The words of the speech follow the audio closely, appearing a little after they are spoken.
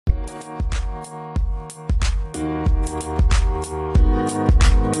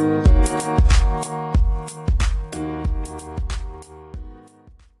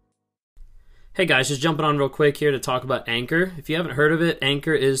Hey guys, just jumping on real quick here to talk about Anchor. If you haven't heard of it,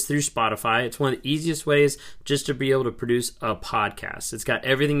 Anchor is through Spotify. It's one of the easiest ways just to be able to produce a podcast. It's got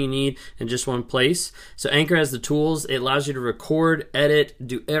everything you need in just one place. So Anchor has the tools. It allows you to record, edit,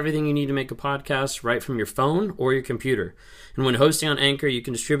 do everything you need to make a podcast right from your phone or your computer. And when hosting on Anchor, you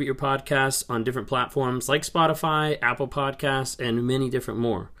can distribute your podcasts on different platforms like Spotify, Apple Podcasts, and many different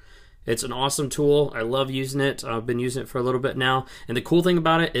more. It's an awesome tool. I love using it. I've been using it for a little bit now. And the cool thing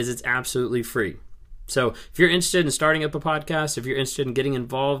about it is it's absolutely free. So if you're interested in starting up a podcast, if you're interested in getting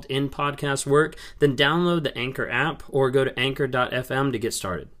involved in podcast work, then download the Anchor app or go to anchor.fm to get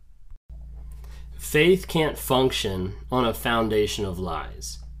started. Faith can't function on a foundation of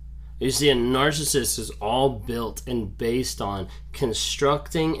lies. You see, a narcissist is all built and based on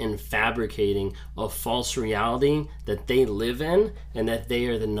constructing and fabricating a false reality that they live in and that they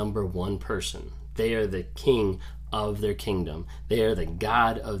are the number one person. They are the king of their kingdom. They are the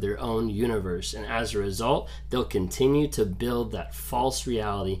God of their own universe. And as a result, they'll continue to build that false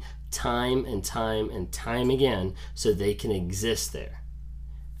reality time and time and time again so they can exist there.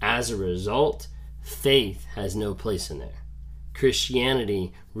 As a result, faith has no place in there.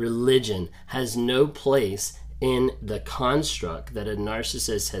 Christianity, religion, has no place in the construct that a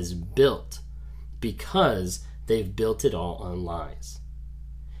narcissist has built because they've built it all on lies.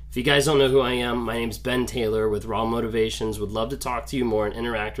 If you guys don't know who I am, my name's Ben Taylor with Raw Motivations. Would love to talk to you more and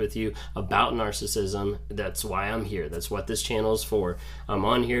interact with you about narcissism. That's why I'm here. That's what this channel is for. I'm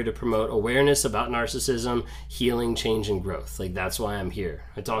on here to promote awareness about narcissism, healing, change, and growth. That's why I'm here.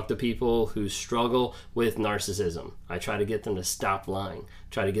 I talk to people who struggle with narcissism. I try to get them to stop lying,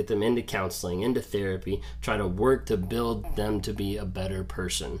 try to get them into counseling, into therapy, try to work to build them to be a better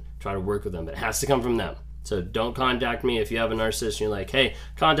person, try to work with them. But it has to come from them. So don't contact me if you have a narcissist and you're like, hey,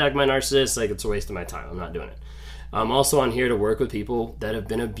 contact my narcissist. It's a waste of my time. I'm not doing it. I'm also on here to work with people that have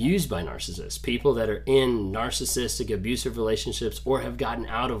been abused by narcissists, people that are in narcissistic abusive relationships or have gotten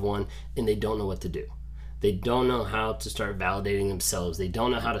out of one and they don't know what to do. They don't know how to start validating themselves. They don't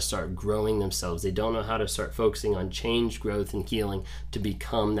know how to start growing themselves. They don't know how to start focusing on change, growth, and healing to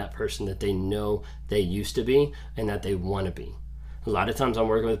become that person that they know they used to be and that they want to be. A lot of times I'm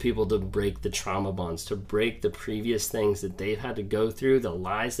working with people to break the trauma bonds, to break the previous things that they've had to go through, the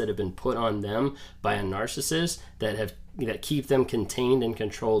lies that have been put on them by a narcissist that keep them contained and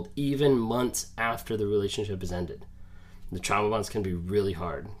controlled even months after the relationship has ended. The trauma bonds can be really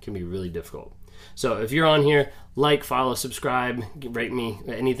hard, can be really difficult. So if you're on here, like, follow, subscribe, rate me,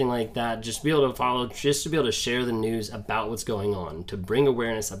 anything like that. Just be able to follow, just to be able to share the news about what's going on, to bring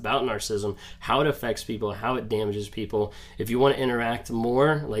awareness about narcissism, how it affects people, how it damages people. If you want to interact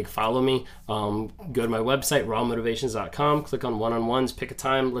more, follow me, go to my website, rawmotivations.com, click on one-on-ones, pick a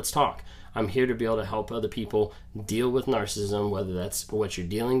time, let's talk. I'm here to be able to help other people deal with narcissism, whether that's what you're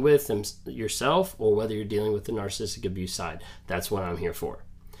dealing with yourself or whether you're dealing with the narcissistic abuse side. That's what I'm here for.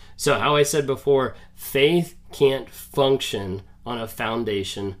 So how I said before, faith can't function on a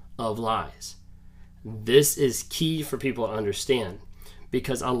foundation of lies. This is key for people to understand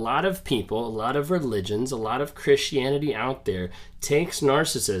because a lot of people, a lot of religions, a lot of Christianity out there takes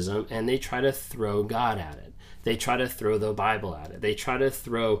narcissism and they try to throw God at it. They try to throw the Bible at it. They try to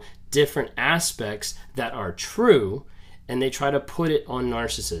throw different aspects that are true and they try to put it on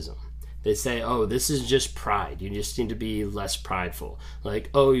narcissism. They say, oh, this is just pride. You just need to be less prideful.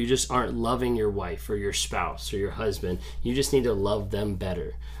 Oh, you just aren't loving your wife or your spouse or your husband. You just need to love them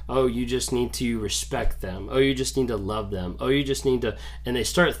better. Oh, you just need to respect them. Oh, you just need to love them. Oh, you just need to... And they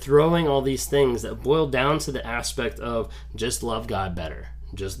start throwing all these things that boil down to the aspect of just love God better.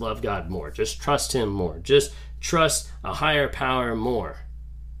 Just love God more. Just trust Him more. Just trust a higher power more.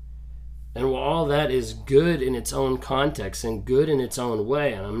 And while all that is good in its own context and good in its own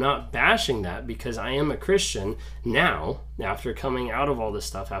way, and I'm not bashing that because I am a Christian now, after coming out of all this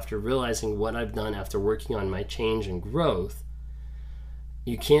stuff, after realizing what I've done, after working on my change and growth,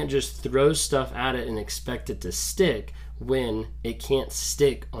 you can't just throw stuff at it and expect it to stick when it can't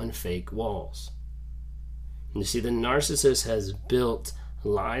stick on fake walls. And you see, the narcissist has built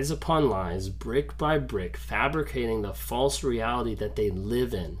lies upon lies, brick by brick, fabricating the false reality that they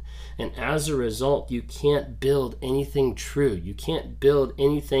live in. And as a result, you can't build anything true. You can't build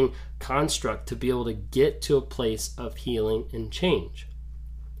anything construct to be able to get to a place of healing and change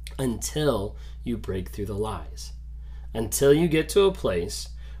until you break through the lies. Until you get to a place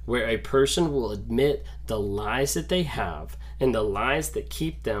where a person will admit the lies that they have and the lies that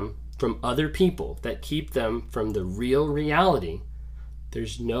keep them from other people, that keep them from the real reality,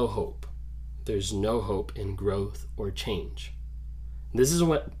 there's no hope. There's no hope in growth or change. This is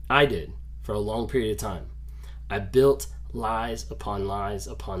what I did for a long period of time. I built lies upon lies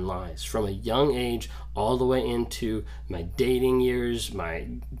upon lies from a young age all the way into my dating years, my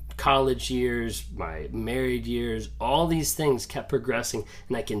college years, my married years. All these things kept progressing,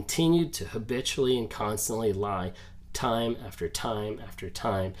 and I continued to habitually and constantly lie time after time after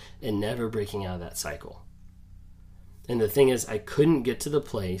time, and never breaking out of that cycle. And the thing is, I couldn't get to the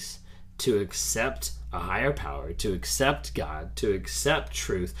place to accept a higher power, to accept God, to accept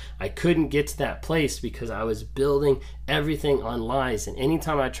truth. I couldn't get to that place because I was building everything on lies. And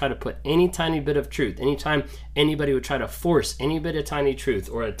anytime I try to put any tiny bit of truth, anytime anybody would try to force any bit of tiny truth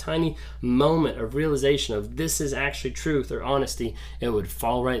or a tiny moment of realization of this is actually truth or honesty, it would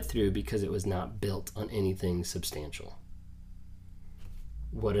fall right through because it was not built on anything substantial.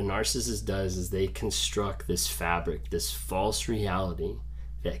 What a narcissist does is they construct this fabric, this false reality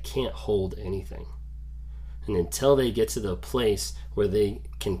that can't hold anything. And until they get to the place where they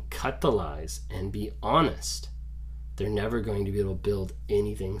can cut the lies and be honest, they're never going to be able to build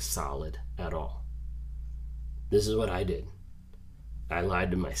anything solid at all. This is what I did. I lied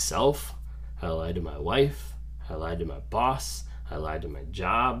to myself. I lied to my wife. I lied to my boss. I lied to my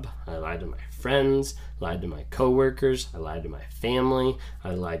job. I lied to my friends. I lied to my coworkers. I lied to my family.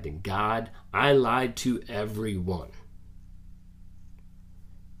 I lied to God. I lied to everyone.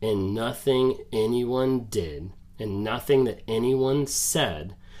 And nothing anyone did and nothing that anyone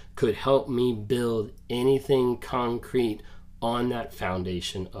said could help me build anything concrete on that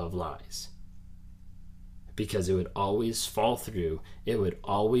foundation of lies. Because it would always fall through, it would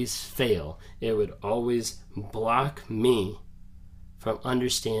always fail, it would always block me from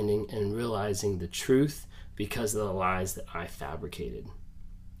understanding and realizing the truth because of the lies that I fabricated.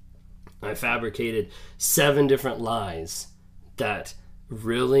 I fabricated 7 different lies that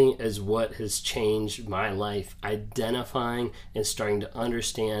really is what has changed my life, identifying and starting to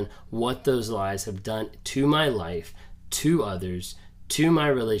understand what those lies have done to my life, to others, to my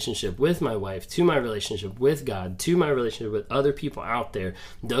relationship with my wife, to my relationship with God, to my relationship with other people out there.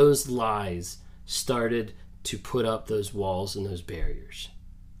 Those lies started to put up those walls and those barriers.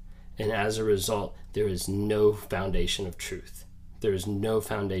 And as a result, there is no foundation of truth. There is no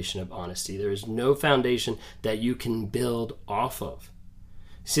foundation of honesty. There is no foundation that you can build off of.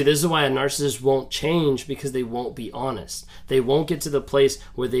 See, this is why a narcissist won't change, because they won't be honest. They won't get to the place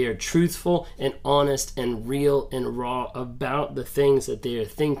where they are truthful and honest and real and raw about the things that they are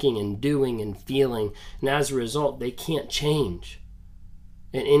thinking and doing and feeling. And as a result, they can't change.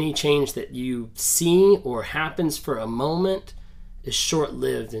 And any change that you see or happens for a moment is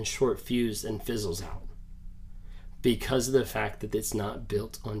short-lived and short-fused and fizzles out. Because of the fact that it's not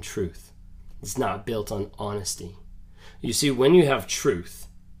built on truth. It's not built on honesty. You see, when you have truth,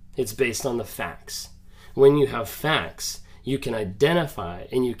 it's based on the facts. When you have facts, you can identify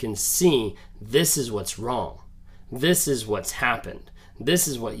and you can see this is what's wrong. This is what's happened. This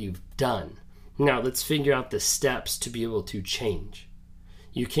is what you've done. Now let's figure out the steps to be able to change.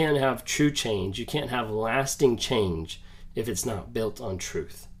 You can't have true change. You can't have lasting change if it's not built on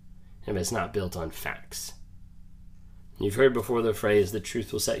truth, if it's not built on facts. You've heard before the phrase, the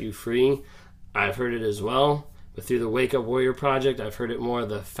truth will set you free. I've heard it as well. But through the Wake Up Warrior Project, I've heard it more,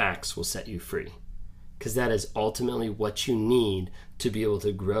 the facts will set you free. Because that is ultimately what you need to be able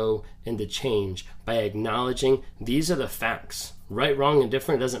to grow and to change, by acknowledging these are the facts. Right, wrong, and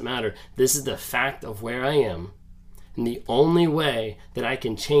different doesn't matter. This is the fact of where I am. And the only way that I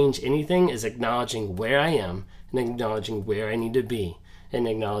can change anything is acknowledging where I am and acknowledging where I need to be and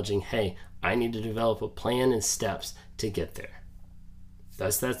acknowledging, hey, I need to develop a plan and steps to get there.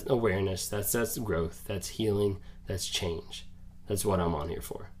 That's awareness, that's growth, that's healing, that's change. That's what I'm on here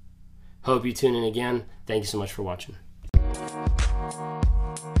for. Hope you tune in again. Thank you so much for watching.